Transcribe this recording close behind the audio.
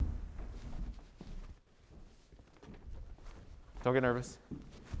Don't get nervous.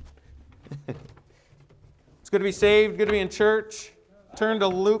 It's good to be saved, good to be in church. Turn to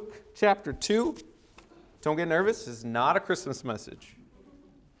Luke chapter 2. Don't get nervous. This is not a Christmas message.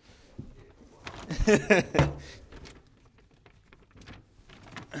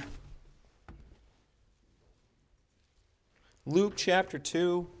 Luke chapter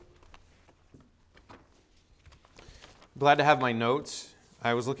 2. Glad to have my notes.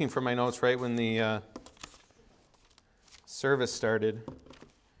 I was looking for my notes right when the service started,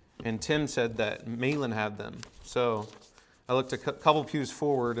 and Tim said that Malin had them. So I looked a couple pews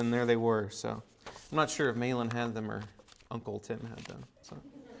forward, and there they were. So I'm not sure if Malin had them or Uncle Tim had them. So.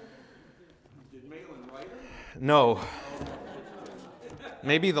 Did Malin write them? No.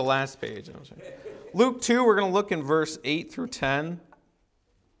 Maybe the last page. Luke 2, we're going to look in verse 8 through 10.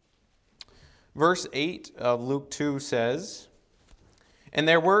 Verse 8 of Luke 2 says, "And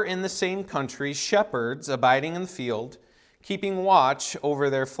there were in the same country shepherds abiding in the field, keeping watch over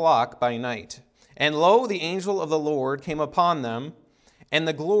their flock by night. And lo, the angel of the Lord came upon them, and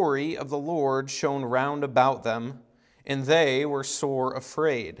the glory of the Lord shone round about them, and they were sore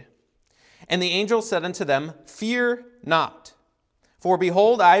afraid. And the angel said unto them, Fear not, for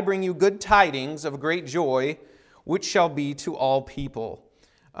behold, I bring you good tidings of great joy, which shall be to all people."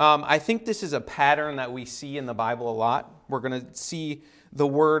 I think this is a pattern that we see in the Bible a lot. We're going to see the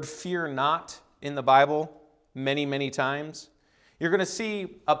word fear not in the Bible many, many times. You're going to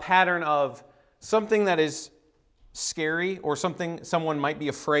see a pattern of something that is scary or something someone might be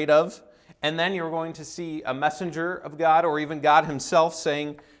afraid of, and then you're going to see a messenger of God or even God himself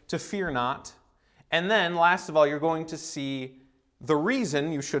saying to fear not. And then, last of all, you're going to see the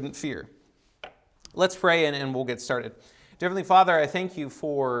reason you shouldn't fear. Let's pray and we'll get started. Dear Heavenly Father, I thank you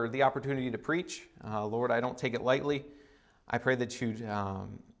for the opportunity to preach. Lord, I don't take it lightly. I pray that you'd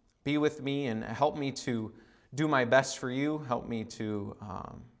be with me and help me to do my best for you. Help me to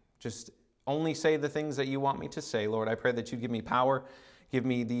just only say the things that you want me to say. Lord, I pray that you'd give me power, give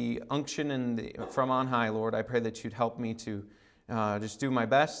me the unction from on high. Lord, I pray that you'd help me to just do my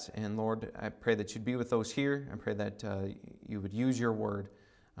best. And Lord, I pray that you'd be with those here. I pray that you would use your word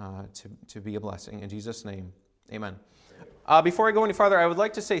to be a blessing. In Jesus' name, amen. Before I go any farther, I would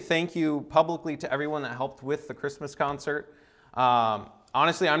like to say thank you publicly to everyone that helped with the Christmas concert.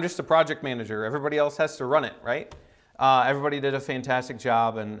 Honestly, I'm just a project manager. Everybody else has to run it, right? Everybody did a fantastic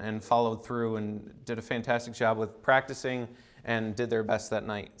job and followed through and did a fantastic job with practicing and did their best that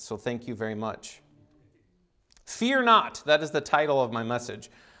night. So thank you very much. Fear not, that is the title of my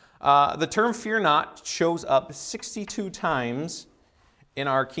message. The term fear not shows up 62 times in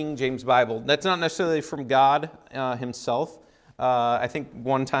our King James Bible. That's not necessarily from God himself. I think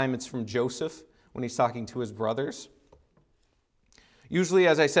one time it's from Joseph when he's talking to his brothers. Usually,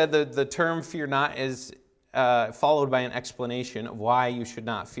 as I said, the term fear not is followed by an explanation of why you should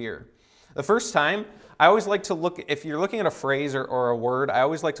not fear. The first time, I always like to look, if you're looking at a phrase or a word, I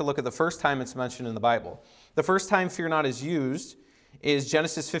always like to look at the first time it's mentioned in the Bible. The first time fear not is used is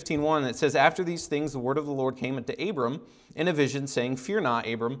Genesis 15:1. It says, "After these things the word of the Lord came unto Abram in a vision, saying, Fear not,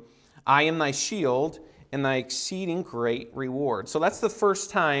 Abram, I am thy shield and thy exceeding great reward." So that's the first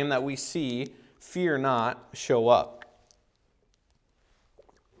time that we see fear not show up.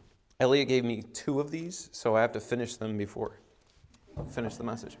 Elliot gave me 2 of these, so I have to finish them before I finish the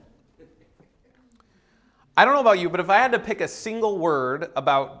message. I don't know about you, but if I had to pick a single word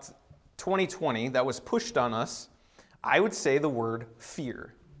about 2020 that was pushed on us, I would say the word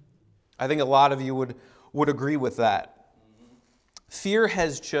fear. I think a lot of you would agree with that. Fear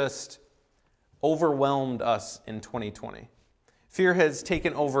has just overwhelmed us in 2020. Fear has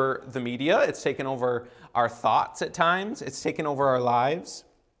taken over the media. It's taken over our thoughts at times. It's taken over our lives.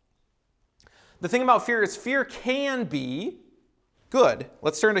 The thing about fear is fear can be good.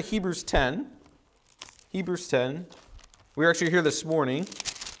 Let's turn to Hebrews 10. Hebrews 10. We were actually here this morning.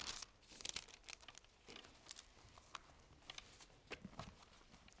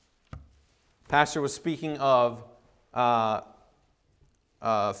 Pastor was speaking of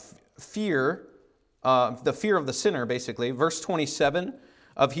fear, the fear of the sinner, basically. Verse 27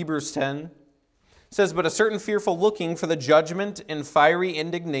 of Hebrews 10 says, "But a certain fearful looking for the judgment and fiery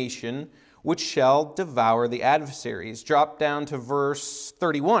indignation, which shall devour the adversaries." Drop down to verse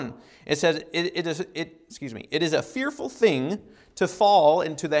 31. It says, it is a fearful thing to fall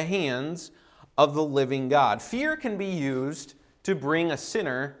into the hands of the living God. Fear can be used to bring a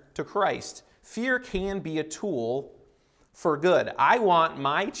sinner to Christ. Fear can be a tool for good. I want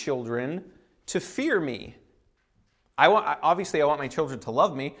my children to fear me. Obviously, I want my children to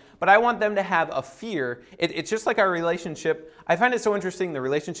love me, but I want them to have a fear. It's just like our relationship. I find it so interesting, the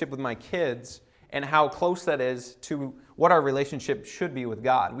relationship with my kids and how close that is to what our relationship should be with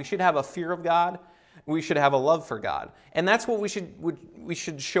God. We should have a fear of God. We should have a love for God. And that's what we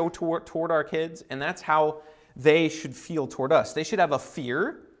should show toward our kids, and that's how they should feel toward us. They should have a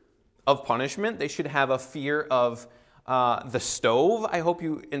fear of punishment. They should have a fear of the stove. I hope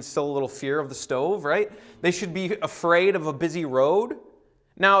you instill a little fear of the stove, right? They should be afraid of a busy road.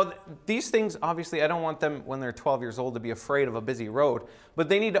 Now, these things, obviously, I don't want them when they're 12 years old to be afraid of a busy road, but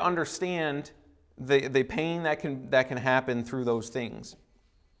they need to understand the pain that can happen through those things.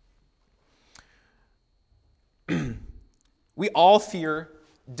 We all fear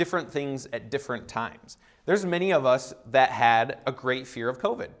different things at different times. There's many of us that had a great fear of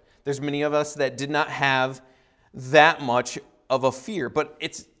COVID. There's many of us that did not have that much of a fear, but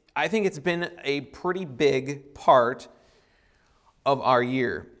I think it's been a pretty big part of our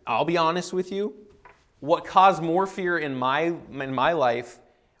year. I'll be honest with you, what caused more fear in my life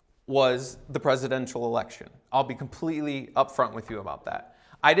was the presidential election. I'll be completely upfront with you about that.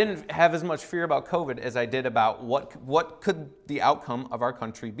 I didn't have as much fear about COVID as I did about what could the outcome of our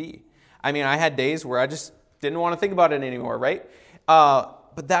country be. I mean, I had days where I just didn't want to think about it anymore, right?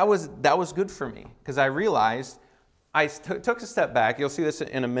 But that was good for me because I realized I took a step back. You'll see this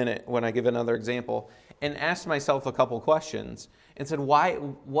in a minute when I give another example, and asked myself a couple questions and said,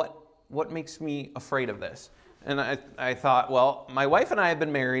 what makes me afraid of this? And I thought, well, my wife and I have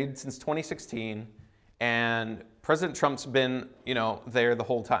been married since 2016, and President Trump's been, there the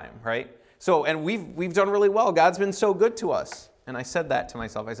whole time, right? So, and we've done really well. God's been so good to us. And I said that to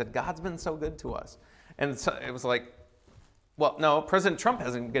myself. I said, God's been so good to us. And so it was like, well, no, President Trump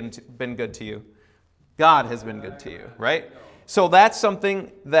hasn't been good to you. God has been good to you, right? So that's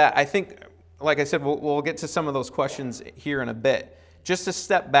something that I think, like I said, we'll get to some of those questions here in a bit. Just to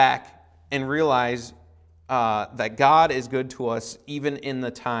step back and realize that God is good to us even in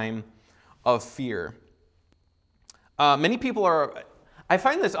the time of fear. Many people are, I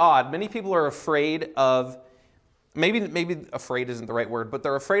find this odd, many people are afraid of, maybe afraid isn't the right word, but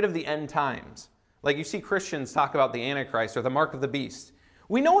they're afraid of the end times. Like you see Christians talk about the Antichrist or the mark of the beast.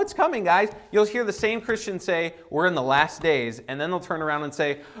 We know it's coming, guys. You'll hear the same Christians say, we're in the last days, and then they'll turn around and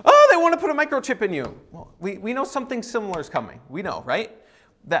say, oh, they want to put a microchip in you. Well, we know something similar is coming. We know, right?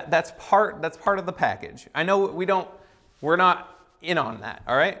 That's part of the package. I know we're not in on that,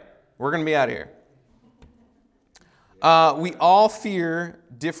 all right? We're going to be out of here. We all fear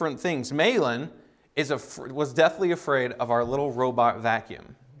different things. Malin was deathly afraid of our little robot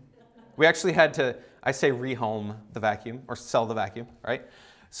vacuum. We actually had to, I say, rehome the vacuum or sell the vacuum, right?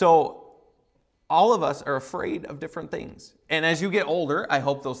 So all of us are afraid of different things. And as you get older, I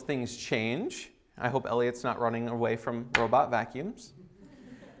hope those things change. I hope Elliot's not running away from robot vacuums.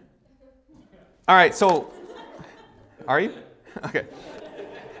 All right, so, are you? Okay.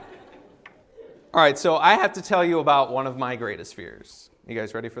 All right, so I have to tell you about one of my greatest fears. You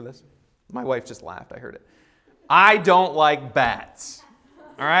guys ready for this? My wife just laughed, I heard it. I don't like bats.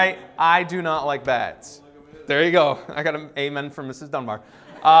 All right? I do not like bats. There you go. I got an amen from Mrs. Dunbar.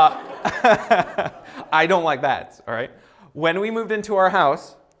 I don't like bats, all right? When we moved into our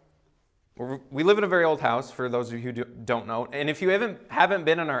house, we live in a very old house, for those of you who don't know. And if you haven't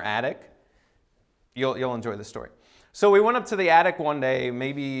been in our attic, you'll enjoy this story. So we went up to the attic one day,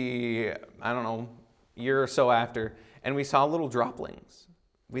 maybe, I don't know, a year or so after, and we saw little droplings.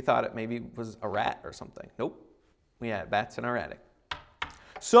 We thought it maybe was a rat or something. Nope. We had bats in our attic.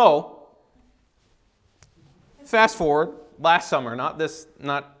 So, fast forward, last summer, I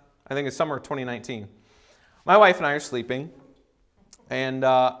think it's summer of 2019. My wife and I are sleeping, and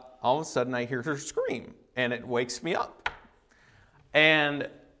all of a sudden I hear her scream, and it wakes me up. And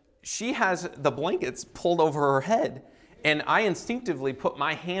she has the blankets pulled over her head, and I instinctively put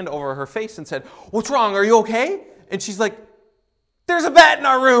my hand over her face and said, "What's wrong? Are you okay?" And she's like, "There's a bat in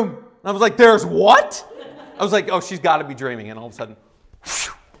our room." And I was like, "There's what?" I was like, "Oh, she's got to be dreaming." And all of a sudden,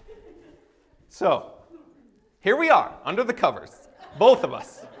 whew. So, here we are, under the covers, both of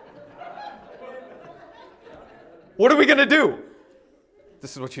us. What are we going to do?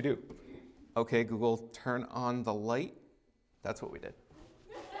 This is what you do. Okay, Google, turn on the light. That's what we did.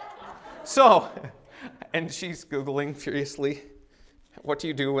 So, and she's Googling furiously, what do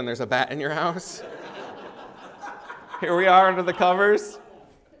you do when there's a bat in your house? Here we are under the covers,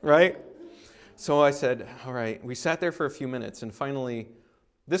 right? So I said, all right. We sat there for a few minutes, and finally,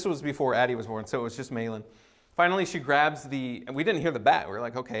 this was before Addie was born, so it was just Malin. Finally, she grabs and we didn't hear the bat. We were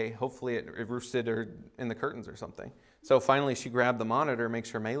like, okay, hopefully it roosted or in the curtains or something. So finally, she grabbed the monitor, make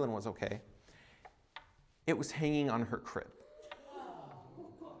sure Malin was okay. It was hanging on her crib.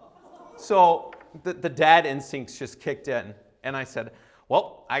 So the dad instincts just kicked in, and I said,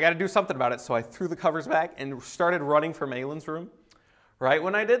 well, I got to do something about it. So I threw the covers back and started running for Malin's room. Right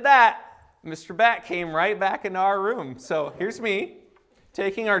when I did that, Mr. Bat came right back into our room. So here's me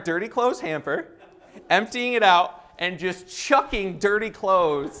taking our dirty clothes hamper, emptying it out, and just chucking dirty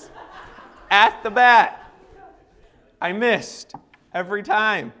clothes at the bat. I missed every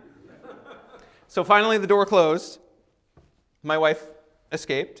time. So finally the door closed. My wife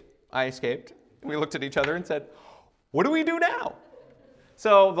escaped. I escaped. We looked at each other and said, what do we do now?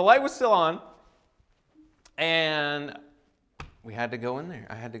 So the light was still on, and we had to go in there.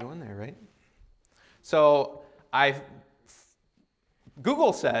 I had to go in there, right? So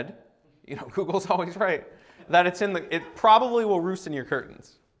Google said, Google's always right, that it probably will roost in your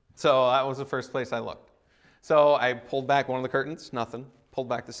curtains. So that was the first place I looked. So I pulled back one of the curtains, nothing. Pulled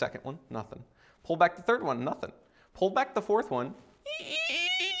back the second one, nothing. Pulled back the third one, nothing. Pulled back the fourth one,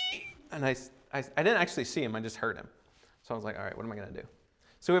 and I didn't actually see him, I just heard him. So I was like, all right, what am I going to do?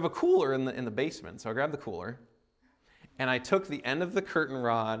 So we have a cooler in the basement, so I grabbed the cooler, and I took the end of the curtain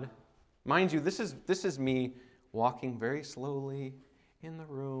rod. Mind you, this is me walking very slowly in the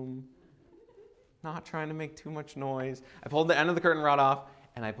room, not trying to make too much noise. I pulled the end of the curtain rod off,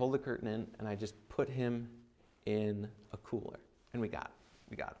 and I pulled the curtain in, and I just put him in a cooler. And we got it.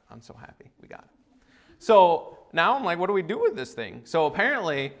 We got it. I'm so happy. We got it. So now I'm like, what do we do with this thing? So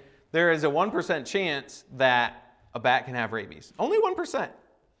apparently there is a 1% chance that a bat can have rabies. Only 1%.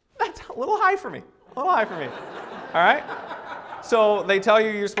 That's a little high for me. A little high for me. All right? So they tell you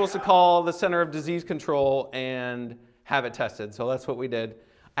you're supposed to call the Center of Disease Control and have it tested. So that's what we did.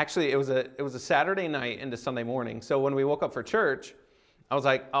 Actually, it was a Saturday night into Sunday morning. So when we woke up for church, I was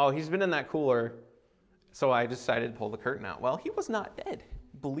like, oh, he's been in that cooler. So I decided to pull the curtain out. Well, he was not dead.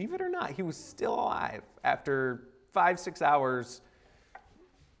 Believe it or not, he was still alive after 5-6 hours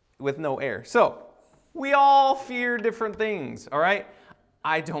with no air. So we all fear different things, all right?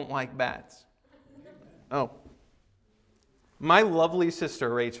 I don't like bats. Oh. My lovely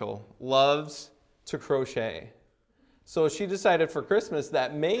sister, Rachel, loves to crochet. So she decided for Christmas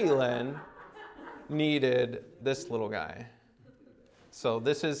that Maylin needed this little guy. So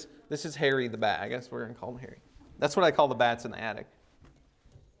this is Harry the bat. I guess we're going to call him Harry. That's what I call the bats in the attic.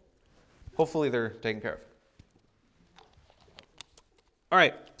 Hopefully they're taken care of. All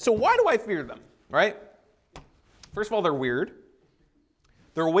right, so why do I fear them, right? First of all, they're weird.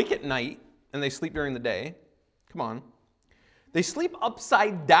 They're awake at night, and they sleep during the day. Come on. They sleep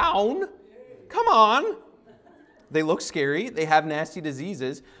upside down. Come on. They look scary. They have nasty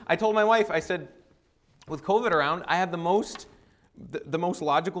diseases. I told my wife, I said, with COVID around, I have the most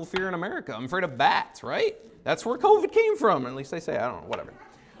logical fear in America. I'm afraid of bats, right? That's where COVID came from. At least they say. I don't know, whatever.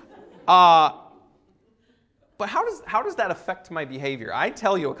 But how does that affect my behavior? I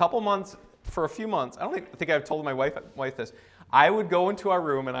tell you, for a few months, I don't think I've told my wife this. I would go into our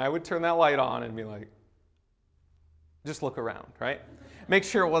room and I would turn that light on and be like, just look around, right? Make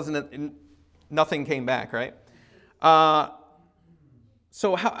sure nothing came back, right?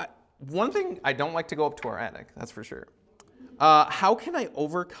 So one thing, I don't like to go up to our attic, that's for sure. How can I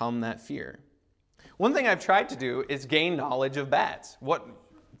overcome that fear? One thing I've tried to do is gain knowledge of bats.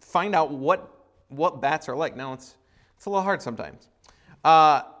 Find out what bats are like. Now, it's a little hard sometimes.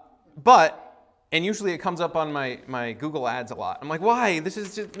 And usually it comes up on my Google ads a lot. I'm like, why? This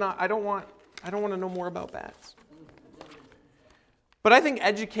is just not, I don't want to know more about bats. But I think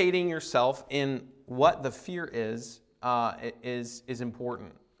educating yourself in what the fear is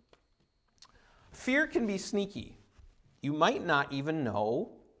important. Fear can be sneaky. You might not even know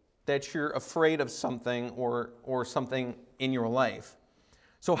that you're afraid of something or something in your life.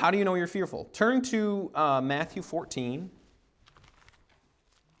 So how do you know you're fearful? Turn to Matthew 14.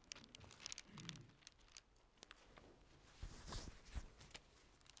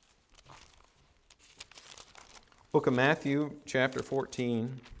 Book of Matthew, chapter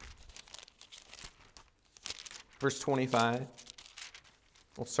 14, verse 25.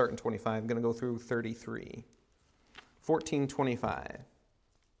 We'll start in 25. I'm going to go through 33. 14:25.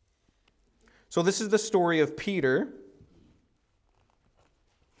 So this is the story of Peter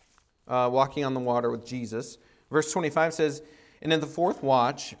walking on the water with Jesus. Verse 25 says, "And in the fourth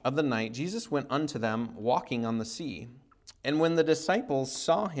watch of the night, Jesus went unto them walking on the sea. And when the disciples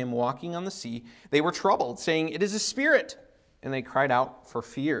saw him walking on the sea, they were troubled, saying, It is a spirit. And they cried out for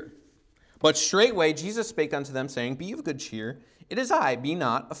fear. But straightway Jesus spake unto them, saying, Be of good cheer, it is I, be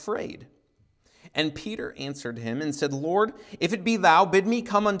not afraid. And Peter answered him and said, Lord, if it be thou, bid me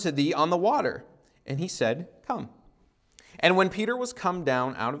come unto thee on the water. And he said, Come. And when Peter was come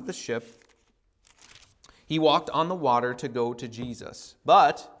down out of the ship, he walked on the water to go to Jesus.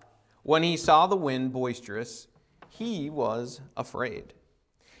 But when he saw the wind boisterous, he was afraid,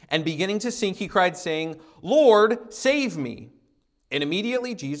 And beginning to sink, he cried, saying, Lord, save me. And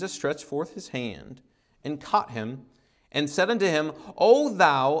immediately Jesus stretched forth his hand and caught him and said unto him, O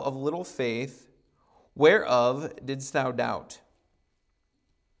thou of little faith, whereof didst thou doubt?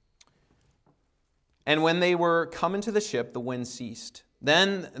 And when they were come into the ship, the wind ceased.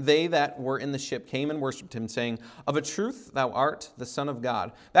 Then they that were in the ship came and worshipped him, saying, Of a truth thou art the Son of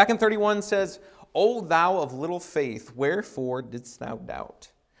God. Back in 31 says, O thou of little faith, wherefore didst thou doubt?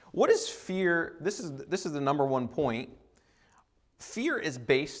 What is fear? This is the number one point. Fear is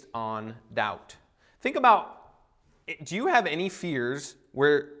based on doubt. Think about, do you have any fears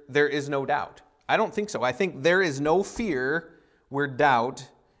where there is no doubt? I don't think so. I think there is no fear where doubt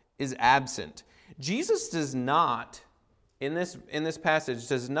is absent. Jesus does not, in this passage,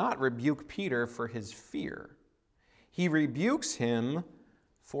 does not rebuke Peter for his fear. He rebukes him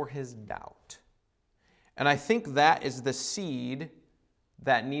for his doubt. And I think that is the seed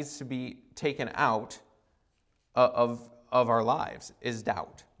that needs to be taken out of our lives, is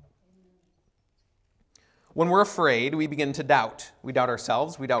doubt. When we're afraid, we begin to doubt. We doubt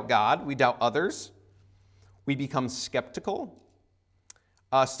ourselves, we doubt God, we doubt others. We become skeptical.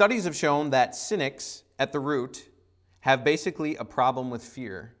 Studies have shown that cynics at the root have basically a problem with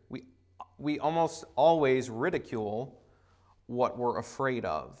fear. We almost always ridicule what we're afraid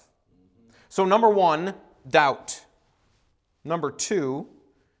of. So number one, doubt. Number two,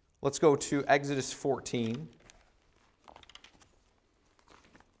 let's go to Exodus 14.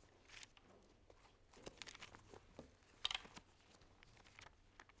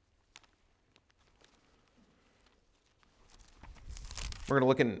 We're going to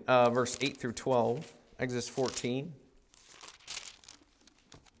look in verse 8 through 12, Exodus 14,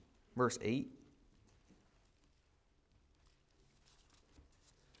 verse 8.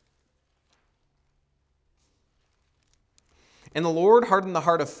 And the Lord hardened the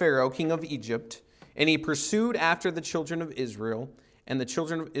heart of Pharaoh, king of Egypt, and he pursued after the children of Israel, and the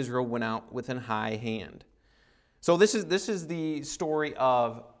children of Israel went out with an high hand. So this is the story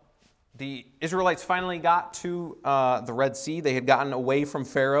of the Israelites finally got to the Red Sea. They had gotten away from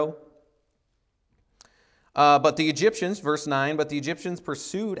Pharaoh. But the Egyptians, verse 9, but the Egyptians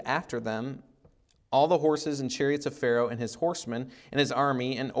pursued after them all the horses and chariots of Pharaoh and his horsemen and his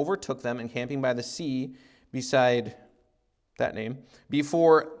army, and overtook them, encamping by the sea beside that name,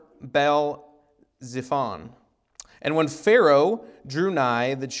 before Baal-zephon. And when Pharaoh drew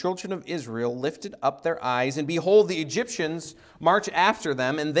nigh, the children of Israel lifted up their eyes, and behold, the Egyptians marched after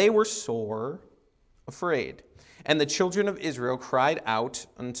them, and they were sore afraid. And the children of Israel cried out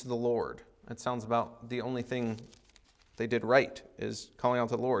unto the Lord. That sounds about the only thing they did right, is calling out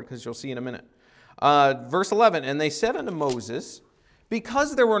to the Lord, because you'll see in a minute. Verse 11, and they said unto Moses,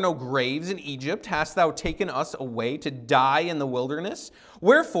 Because there were no graves in Egypt, hast thou taken us away to die in the wilderness?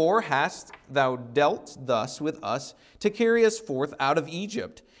 Wherefore hast thou dealt thus with us to carry us forth out of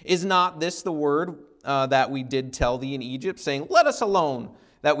Egypt? Is not this the word that we did tell thee in Egypt, saying, Let us alone,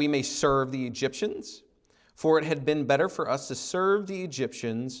 that we may serve the Egyptians? For it had been better for us to serve the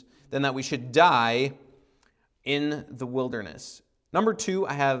Egyptians than that we should die in the wilderness. Number two,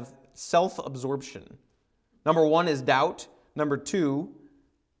 I have self-absorption. Number one is doubt. Number two,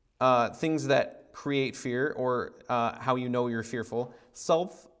 things that create fear, or how you know you're fearful.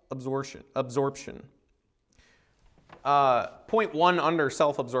 Self-absorption. Point one under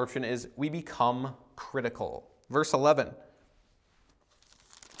self-absorption is we become critical. Verse 11.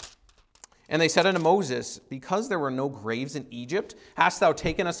 And they said unto Moses, Because there were no graves in Egypt, hast thou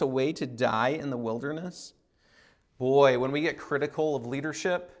taken us away to die in the wilderness? Boy, when we get critical of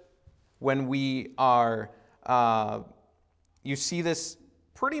leadership, when we are, you see this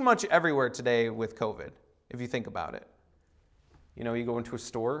pretty much everywhere today with COVID, if you think about it. You know, you go into a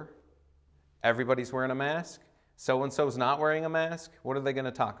store, everybody's wearing a mask, so-and-so's not wearing a mask. What are they going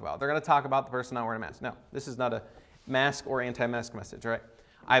to talk about? They're going to talk about the person not wearing a mask. No, this is not a mask or anti-mask message, right?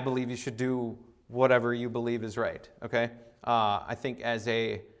 I believe you should do whatever you believe is right, okay? I think as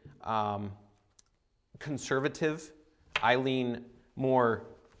a conservative, I lean more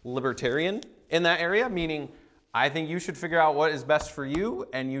libertarian in that area, meaning I think you should figure out what is best for you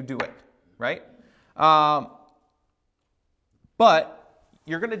and you do it, right? But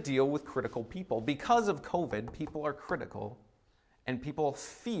you're going to deal with critical people. Because of COVID, people are critical and people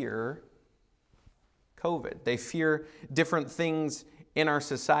fear COVID. They fear different things in our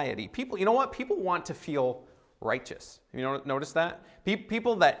society. People, you know what? People want to feel righteous. You notice that?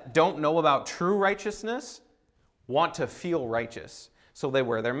 People that don't know about true righteousness want to feel righteous. So they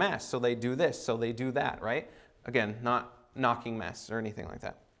wear their masks, so they do this, so they do that, right? Again, not knocking masks or anything like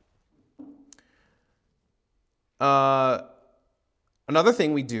that. Another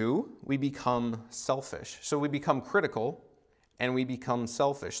thing we do, we become selfish. So we become critical and we become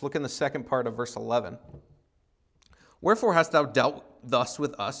selfish. Look in the second part of verse 11. Wherefore hast thou dealt thus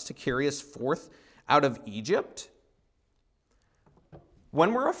with us to carry us forth out of Egypt?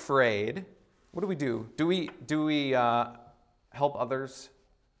 When we're afraid, what do? Do we help others?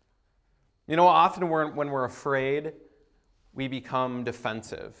 You know, often when we're afraid, we become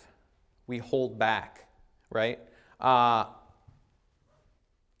defensive. We hold back, right?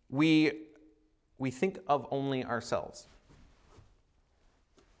 We think of only ourselves.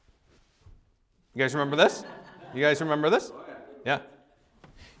 You guys remember this? You guys remember this? Yeah.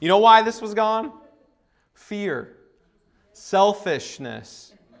 You know why this was gone? Fear.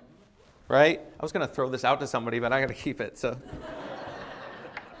 Selfishness. Right? I was going to throw this out to somebody, but I got to keep it. So,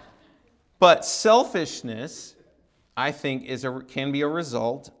 but selfishness, I think, can be a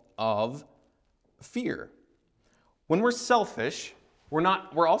result of fear. When we're selfish,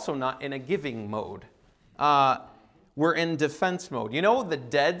 we're also not in a giving mode. We're in defense mode. You know, the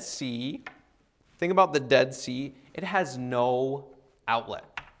Dead Sea. Think about the Dead Sea. It has no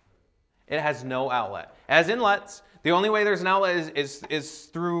outlet. It has no outlet. It has inlets. The only way there's an outlet is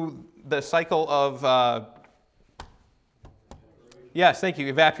through the cycle of, yes, thank you,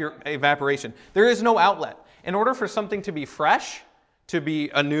 evaporation. There is no outlet. In order for something to be fresh, to be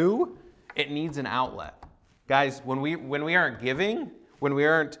anew, it needs an outlet. Guys, when we aren't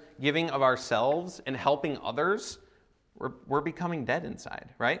giving of ourselves and helping others, we're becoming dead inside,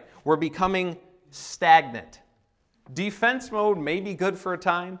 right? We're becoming stagnant. Defense mode may be good for a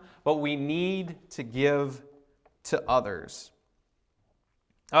time, but we need to give to others.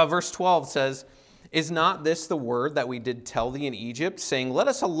 Verse 12 says, is not this the word that we did tell thee in Egypt, saying, let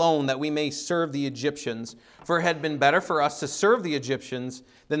us alone that we may serve the Egyptians? For it had been better for us to serve the Egyptians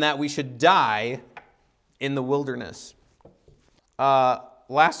than that we should die in the wilderness.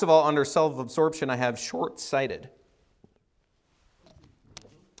 Last of all, under self-absorption, I have short-sighted.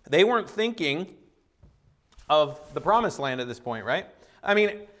 They weren't thinking of the promised land at this point, right? I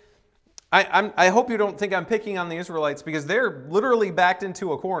mean, I hope you don't think I'm picking on the Israelites because they're literally backed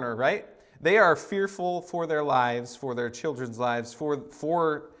into a corner, right? They are fearful for their lives, for their children's lives,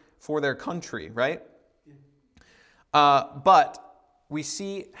 for their country, right? But we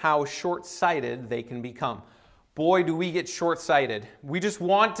see how short-sighted they can become. Boy, do we get short-sighted. We just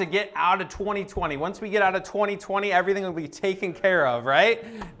want to get out of 2020. Once we get out of 2020, everything will be taken care of, right?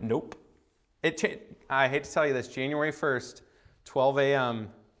 Nope. I hate to tell you this, January 1st, 12 a.m.,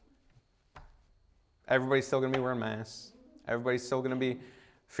 everybody's still going to be wearing masks. Everybody's still going to be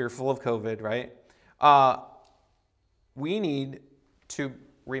fearful of COVID, right? We need to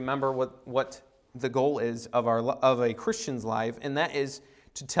remember what the goal is of a Christian's life, and that is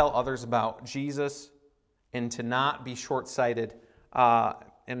to tell others about Jesus and to not be short-sighted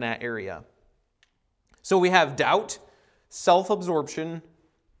in that area. So we have doubt, self-absorption,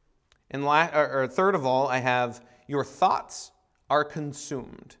 and third of all, I have your thoughts are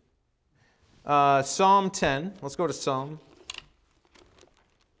consumed. Psalm 10. Let's go to Psalm.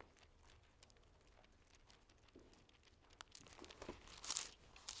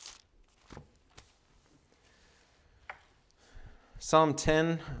 Psalm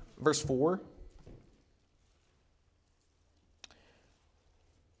 10, verse 4.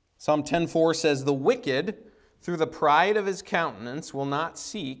 Psalm 10:4 says, the wicked, through the pride of his countenance, will not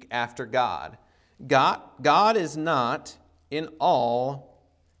seek after God. God is not in all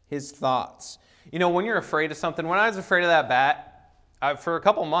his thoughts. You know, when you're afraid of something, when I was afraid of that bat, for a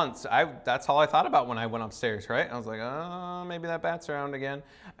couple months, that's all I thought about when I went upstairs, right? I was like, oh, maybe that bat's around again.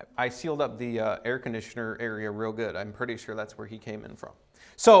 I sealed up the air conditioner area real good. I'm pretty sure that's where he came in from.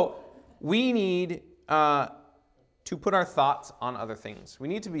 So we need to put our thoughts on other things. We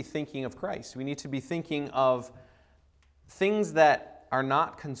need to be thinking of Christ. We need to be thinking of things that are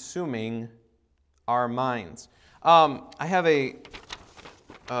not consuming our minds. I have a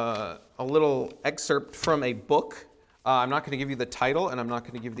little excerpt from a book. I'm not going to give you the title, and I'm not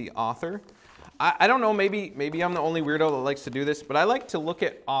going to give the author. I don't know, maybe I'm the only weirdo that likes to do this, but I like to look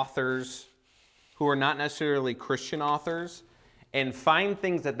at authors who are not necessarily Christian authors and find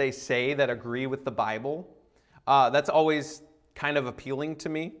things that they say that agree with the Bible. That's always kind of appealing to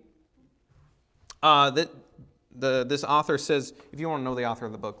me. This author says, if you want to know the author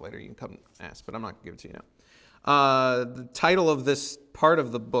of the book later, you can come ask, but I'm not going to give it to you now. The title of this part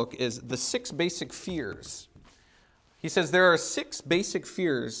of the book is The 6 Basic Fears. He says, there are 6 basic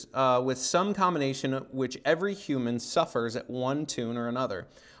fears with some combination which every human suffers at one tune or another.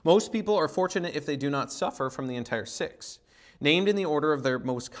 Most people are fortunate if they do not suffer from the entire 6. Named in the order of their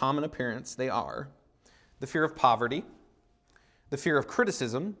most common appearance, they are the fear of poverty, the fear of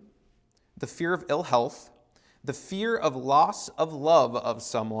criticism, the fear of ill health, the fear of loss of love of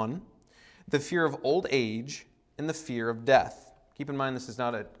someone, the fear of old age, and the fear of death. Keep in mind, this is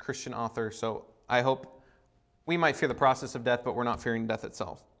not a Christian author, so I hope we might fear the process of death, but we're not fearing death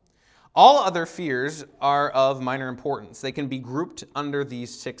itself. All other fears are of minor importance. They can be grouped under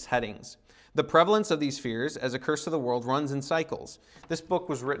these 6 headings. The prevalence of these fears as a curse of the world runs in cycles. This book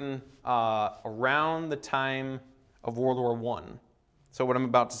was written around the time of World War I. So what I'm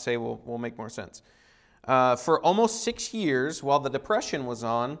about to say will make more sense. For almost 6 years, while the Depression was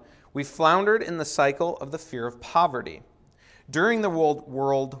on, we floundered in the cycle of the fear of poverty. During the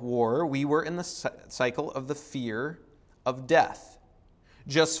World War, we were in the cycle of the fear of death.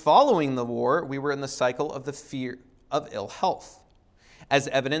 Just following the war, we were in the cycle of the fear of ill health, as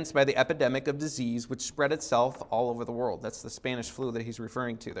evidenced by the epidemic of disease which spread itself all over the world. That's the Spanish flu that he's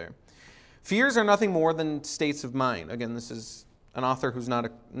referring to there. Fears are nothing more than states of mind. Again, this is an author who's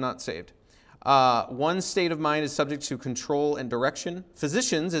not saved. One state of mind is subject to control and direction.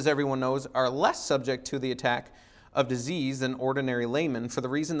 Physicians, as everyone knows, are less subject to the attack of disease than ordinary laymen for the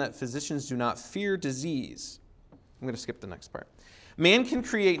reason that physicians do not fear disease. I'm going to skip the next part. Man can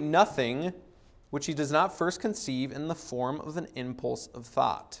create nothing which he does not first conceive in the form of an impulse of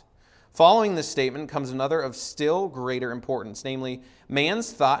thought. Following this statement comes another of still greater importance, namely,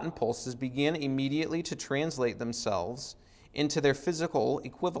 man's thought impulses begin immediately to translate themselves into their physical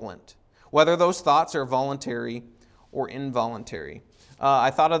equivalent, whether those thoughts are voluntary or involuntary.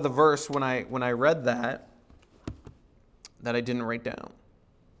 I thought of the verse when I read that I didn't write down.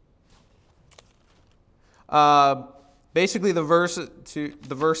 Basically, the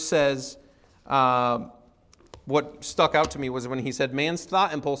verse says, what stuck out to me was when he said, man's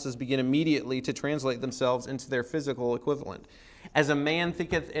thought impulses begin immediately to translate themselves into their physical equivalent. As a man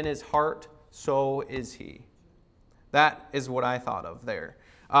thinketh in his heart, so is he. That is what I thought of there.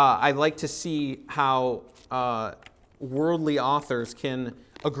 I like to see how worldly authors can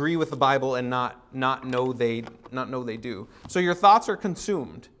agree with the Bible and not know they do. So your thoughts are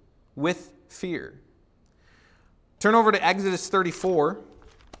consumed with fear. Turn over to Exodus 34.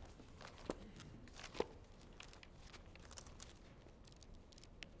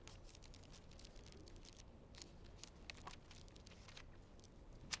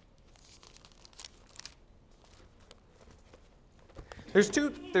 There's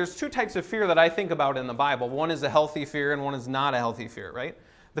two types of fear that I think about in the Bible. One is a healthy fear and one is not a healthy fear, right?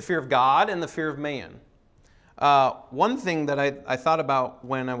 The fear of God and the fear of man. One thing that I thought about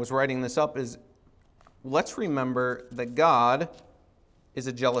when I was writing this up is, let's remember that God is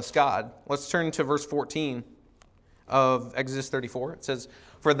a jealous God. Let's turn to verse 14 of Exodus 34. It says,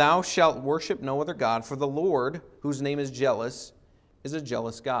 "For thou shalt worship no other God, for the Lord, whose name is jealous, is a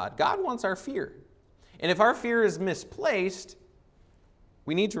jealous God." God wants our fear. And if our fear is misplaced,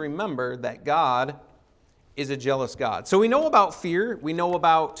 we need to remember that God is a jealous God. So we know about fear. We know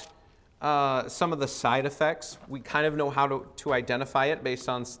about some of the side effects. We kind of know how to identify it based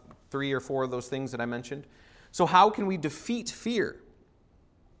on 3 or 4 of those things that I mentioned. So how can we defeat fear?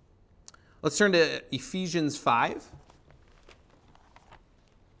 Let's turn to Ephesians 5.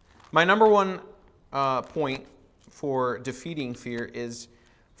 My number one point for defeating fear is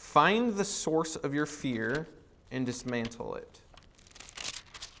find the source of your fear and dismantle it.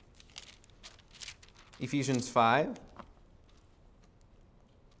 Ephesians 5.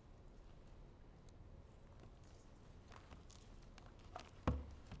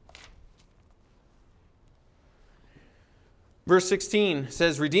 Verse 16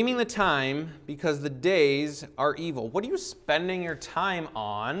 says, "Redeeming the time because the days are evil." What are you spending your time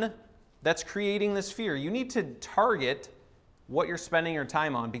on that's creating this fear? You need to target what you're spending your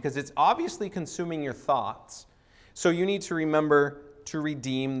time on because it's obviously consuming your thoughts. So you need to remember to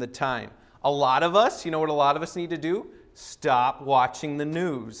redeem the time. A lot of us, you know what a lot of us need to do? Stop watching the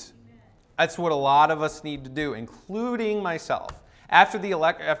news. That's what a lot of us need to do, including myself. After the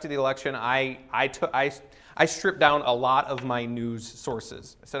election, I stripped down a lot of my news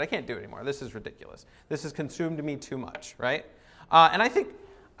sources. I said, I can't do it anymore. This is ridiculous. This has consumed me too much, right? And I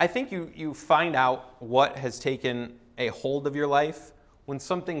think you find out what has taken a hold of your life when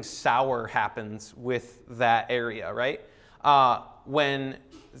something sour happens with that area, right? When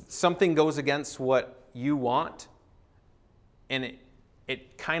something goes against what you want, and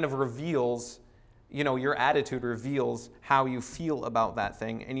it kind of reveals, your attitude reveals how you feel about that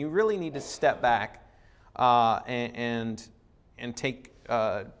thing, and you really need to step back and take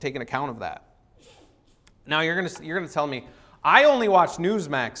an account of that. Now you're gonna tell me, I only watch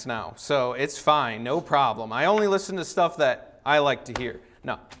Newsmax now, so it's fine, no problem. I only listen to stuff that I like to hear.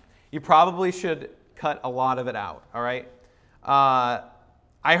 No, you probably should cut a lot of it out. All right. I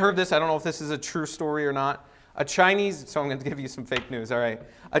heard this. I don't know if this is a true story or not. So I'm going to give you some fake news. All right.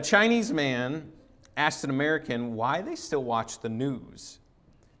 A Chinese man asked an American why they still watch the news.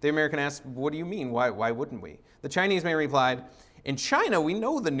 The American asked, what do you mean? Why wouldn't we? The Chinese man replied, in China, we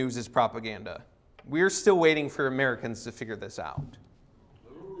know the news is propaganda. We're still waiting for Americans to figure this out.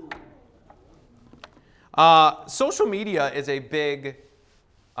 Social media is a big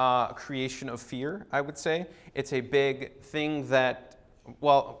creation of fear, I would say. It's a big thing that,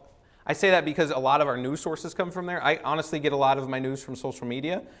 well, I say that because a lot of our news sources come from there. I honestly get a lot of my news from social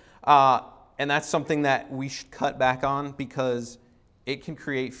media. And that's something that we should cut back on because it can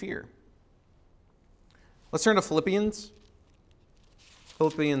create fear. Let's turn to Philippians.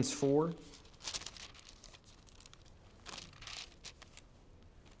 Philippians 4.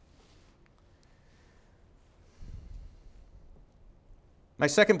 My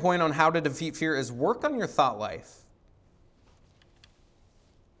second point on how to defeat fear is work on your thought life.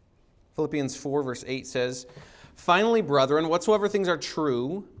 Philippians 4 verse 8 says, finally, brethren, whatsoever things are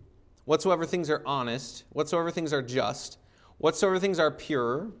true, whatsoever things are honest, whatsoever things are just, whatsoever things are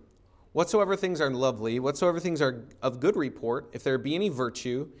pure, whatsoever things are lovely, whatsoever things are of good report, if there be any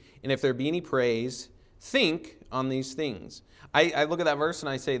virtue, and if there be any praise, think on these things. I look at that verse and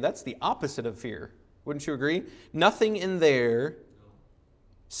I say, that's the opposite of fear. Wouldn't you agree? Nothing in there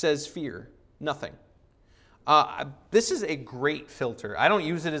says fear. Nothing. This is a great filter. I don't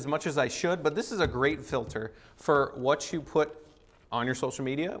use it as much as I should, but this is a great filter for what you put on your social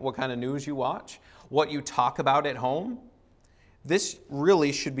media, what kind of news you watch, what you talk about at home. This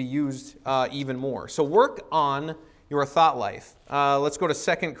really should be used even more. So work on your thought life. Let's go to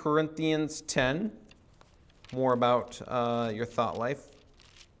 2 Corinthians 10, more about your thought life.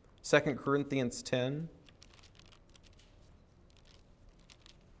 2 Corinthians 10.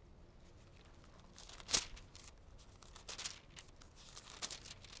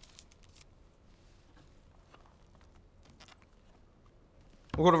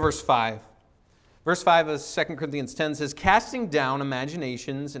 We'll go to verse 5. Verse 5 of 2 Corinthians 10 says, casting down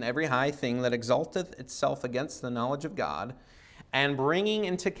imaginations and every high thing that exalteth itself against the knowledge of God, and bringing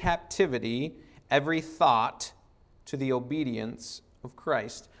into captivity every thought to the obedience of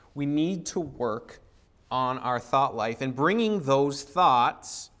Christ. We need to work on our thought life and bringing those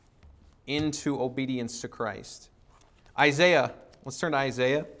thoughts into obedience to Christ. Isaiah, let's turn to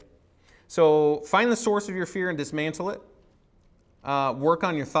Isaiah. So find the source of your fear and dismantle it. Work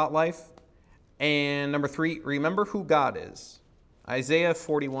on your thought life. And number 3, remember who God is. Isaiah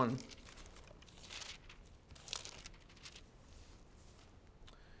 41.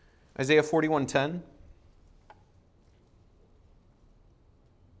 Isaiah 41:10.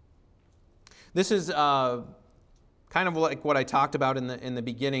 This is kind of like what I talked about in the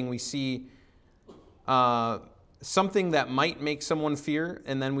beginning. We see something that might make someone fear,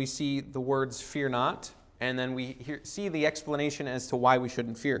 and then we see the words fear not. And then we see the explanation as to why we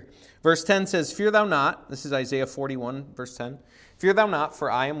shouldn't fear. Verse 10 says, fear thou not. This is Isaiah 41, verse 10. Fear thou not, for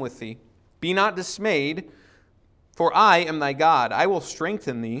I am with thee. Be not dismayed, for I am thy God. I will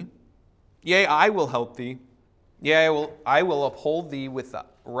strengthen thee. Yea, I will help thee. Yea, I will uphold thee with the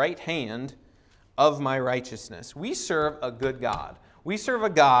right hand of my righteousness. We serve a good God. We serve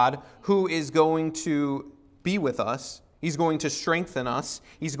a God who is going to be with us. He's going to strengthen us.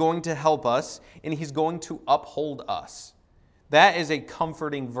 He's going to help us. And he's going to uphold us. That is a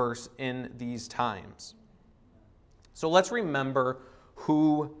comforting verse in these times. So let's remember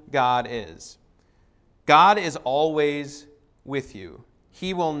who God is. God is always with you.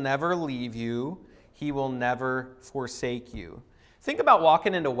 He will never leave you. He will never forsake you. Think about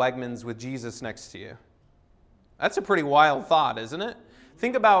walking into Wegmans with Jesus next to you. That's a pretty wild thought, isn't it?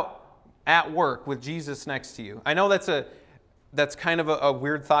 Think about at work with Jesus next to you. I know that's kind of a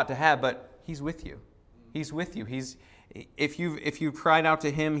weird thought to have, but he's with you. He's with you. If you've cried out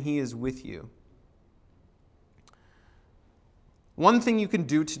to him, he is with you. One thing you can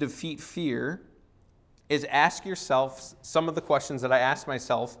do to defeat fear is ask yourself some of the questions that I asked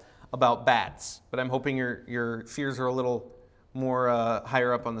myself about bats, but I'm hoping your fears are a little more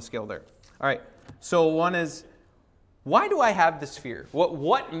higher up on the scale there. All right, so one is, why do I have this fear?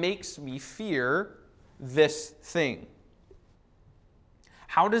 What makes me fear this thing?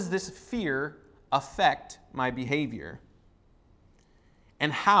 How does this fear affect my behavior?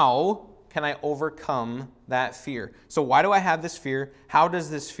 And how can I overcome that fear? So why do I have this fear? How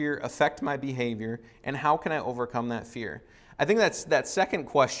does this fear affect my behavior? And how can I overcome that fear? I think that's that second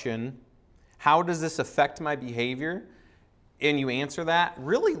question, how does this affect my behavior? And you answer that,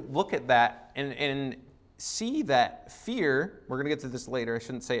 really look at that and see that fear, we're going to get to this later, I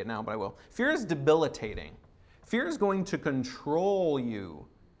shouldn't say it now, but I will. Fear is debilitating. Fear is going to control you.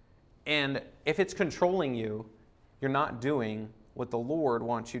 And if it's controlling you, you're not doing what the Lord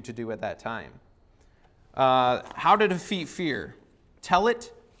wants you to do at that time. How to defeat fear? Tell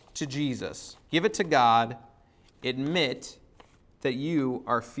it to Jesus. Give it to God. Admit that you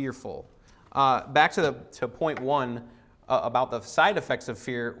are fearful. Back to point one about the side effects of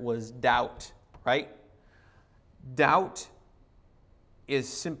fear was doubt, right? Doubt is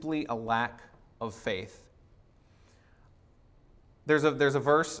simply a lack of faith. There's a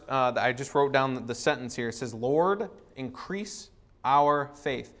verse that I just wrote down the sentence here. It says, Lord, increase our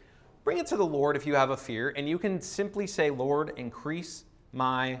faith. Bring it to the Lord if you have a fear, and you can simply say, Lord, increase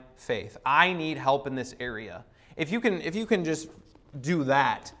my faith. I need help in this area. If you can just do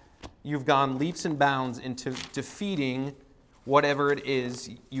that, you've gone leaps and bounds into defeating whatever it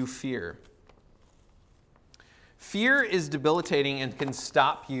is you fear. Fear is debilitating and can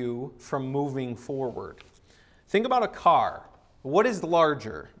stop you from moving forward. Think about a car. What is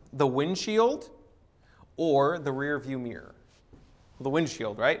larger, the windshield or the rear view mirror? The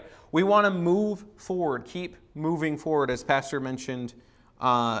windshield, right? We want to move forward, keep moving forward, as Pastor mentioned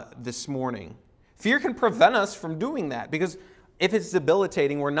this morning. Fear can prevent us from doing that because if it's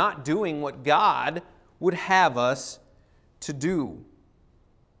debilitating, we're not doing what God would have us to do.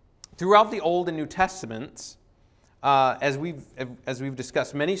 Throughout the Old and New Testaments, as we've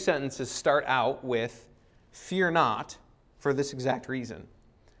discussed, many sentences start out with "fear not" for this exact reason.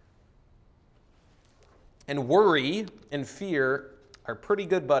 And worry and fear are pretty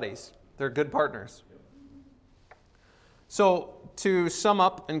good buddies. They're good partners. So, to sum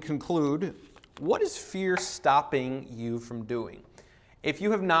up and conclude, what is fear stopping you from doing? If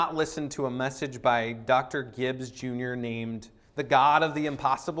you have not listened to a message by Dr. Gibbs Jr. named "The God of the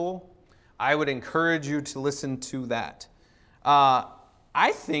Impossible," I would encourage you to listen to that.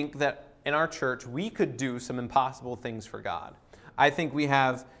 I think that in our church, we could do some impossible things for God. I think we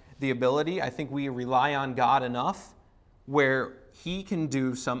have the ability. I think we rely on God enough where He can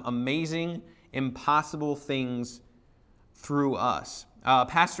do some amazing, impossible things through us.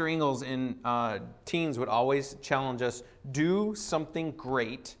 Pastor Ingalls in Teens would always challenge us, do something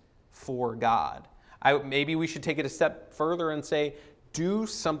great for God. Maybe we should take it a step further and say, do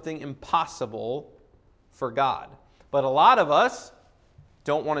something impossible for God. But a lot of us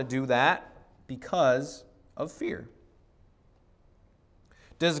don't want to do that because of fear.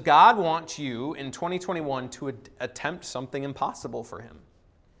 Does God want you in 2021 to attempt something impossible for Him?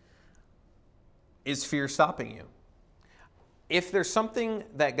 Is fear stopping you? If there's something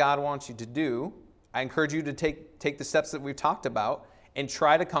that God wants you to do, I encourage you to take the steps that we've talked about and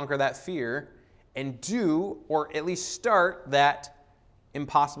try to conquer that fear and do, or at least start, that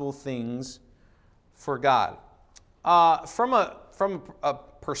impossible things for God. From a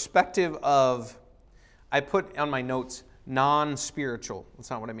perspective of, I put on my notes, non-spiritual. That's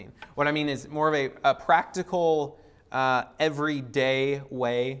not what I mean. What I mean is more of a practical, everyday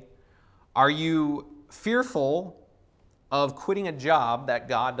way. Are you fearful of quitting a job that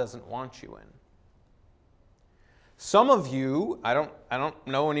God doesn't want you in? Some of you, I don't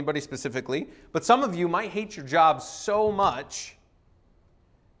know anybody specifically, but some of you might hate your job so much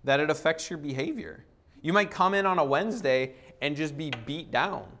that it affects your behavior. You might come in on a Wednesday and just be beat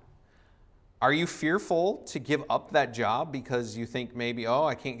down. Are you fearful to give up that job because you think maybe,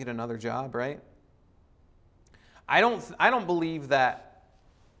 I can't get another job, right? I don't believe that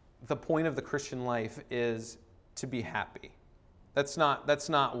the point of the Christian life is to be happy. That's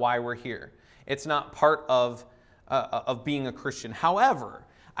not why we're here. It's not part of being a Christian. However,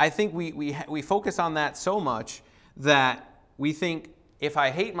 I think we focus on that so much that we think, if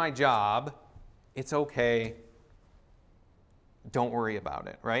I hate my job, it's okay. Don't worry about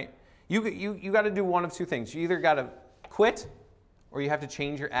it, right? You got to do one of two things. You either got to quit or you have to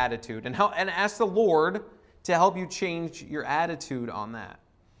change your attitude and ask the Lord to help you change your attitude on that.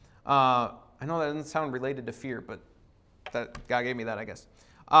 I know that doesn't sound related to fear, but that God gave me that, I guess.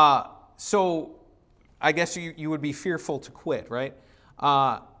 So I guess you would be fearful to quit, right?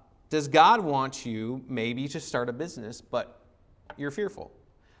 Does God want you maybe to start a business, but you're fearful?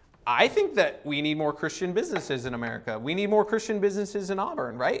 I think that we need more Christian businesses in America. We need more Christian businesses in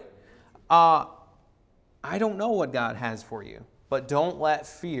Auburn, right? I don't know what God has for you, but don't let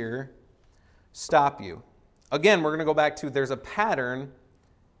fear stop you. Again, we're going to go back to, there's a pattern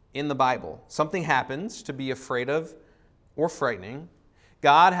in the Bible. Something happens to be afraid of or frightening.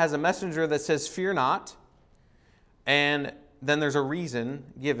 God has a messenger that says, fear not, and then there's a reason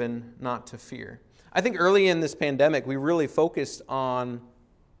given not to fear. I think early in this pandemic, we really focused on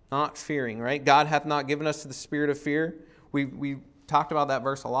not fearing, right? God hath not given us the spirit of fear. We talked about that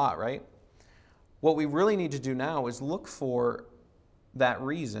verse a lot, right? What we really need to do now is look for that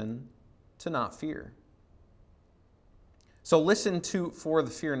reason to not fear. So listen for the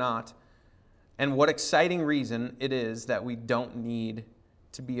fear not, and what exciting reason it is that we don't need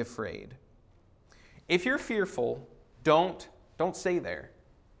to be afraid. If you're fearful, don't stay there.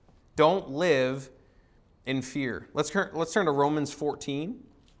 Don't live in fear. Let's turn to Romans 14.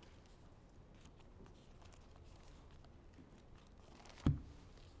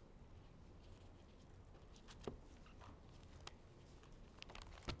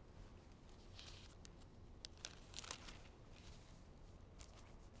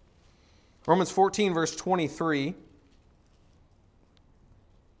 Romans 14, verse 23.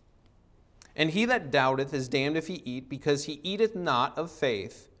 And he that doubteth is damned if he eat, because he eateth not of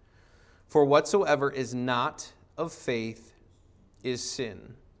faith. For whatsoever is not of faith is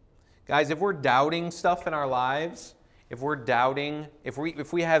sin. Guys, if we're doubting stuff in our lives, if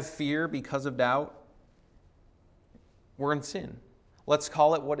we have fear because of doubt, we're in sin. Let's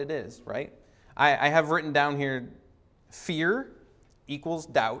call it what it is, right? I have written down here, fear equals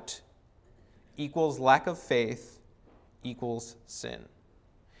doubt equals lack of faith equals sin.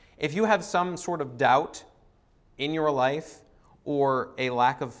 If you have some sort of doubt in your life or a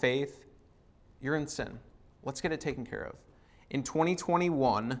lack of faith, you're in sin. Let's get it taken care of. In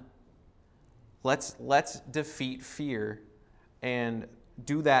 2021, let's defeat fear and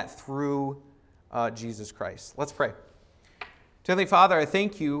do that through Jesus Christ. Let's pray. Heavenly Father, I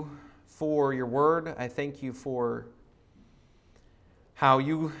thank you for your word. I thank you for how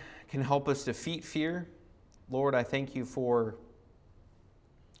you can help us defeat fear. Lord, I thank you for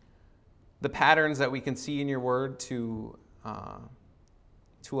the patterns that we can see in your word to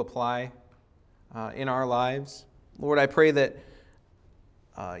apply in our lives. Lord, I pray that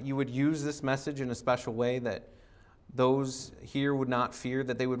you would use this message in a special way, that those here would not fear,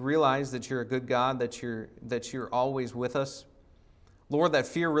 that they would realize that you're a good God, that you're always with us. Lord, that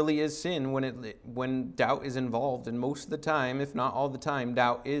fear really is sin when doubt is involved, and most of the time, if not all the time,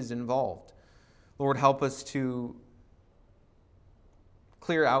 doubt is involved. Lord, help us to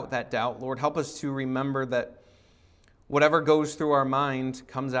clear out that doubt. Lord, help us to remember that whatever goes through our mind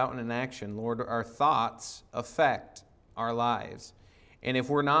comes out in an action. Lord, our thoughts affect our lives. And if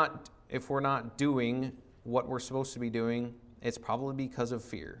we're not doing what we're supposed to be doing, it's probably because of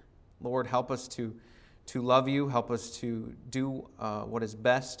fear. Lord, help us to love you. Help us to do what is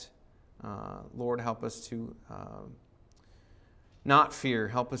best. Lord, help us to not fear.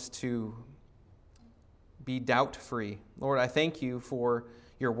 Help us to be doubt-free. Lord, I thank you for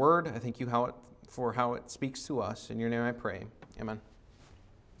your word. I thank you for how it speaks to us. In your name I pray. Amen.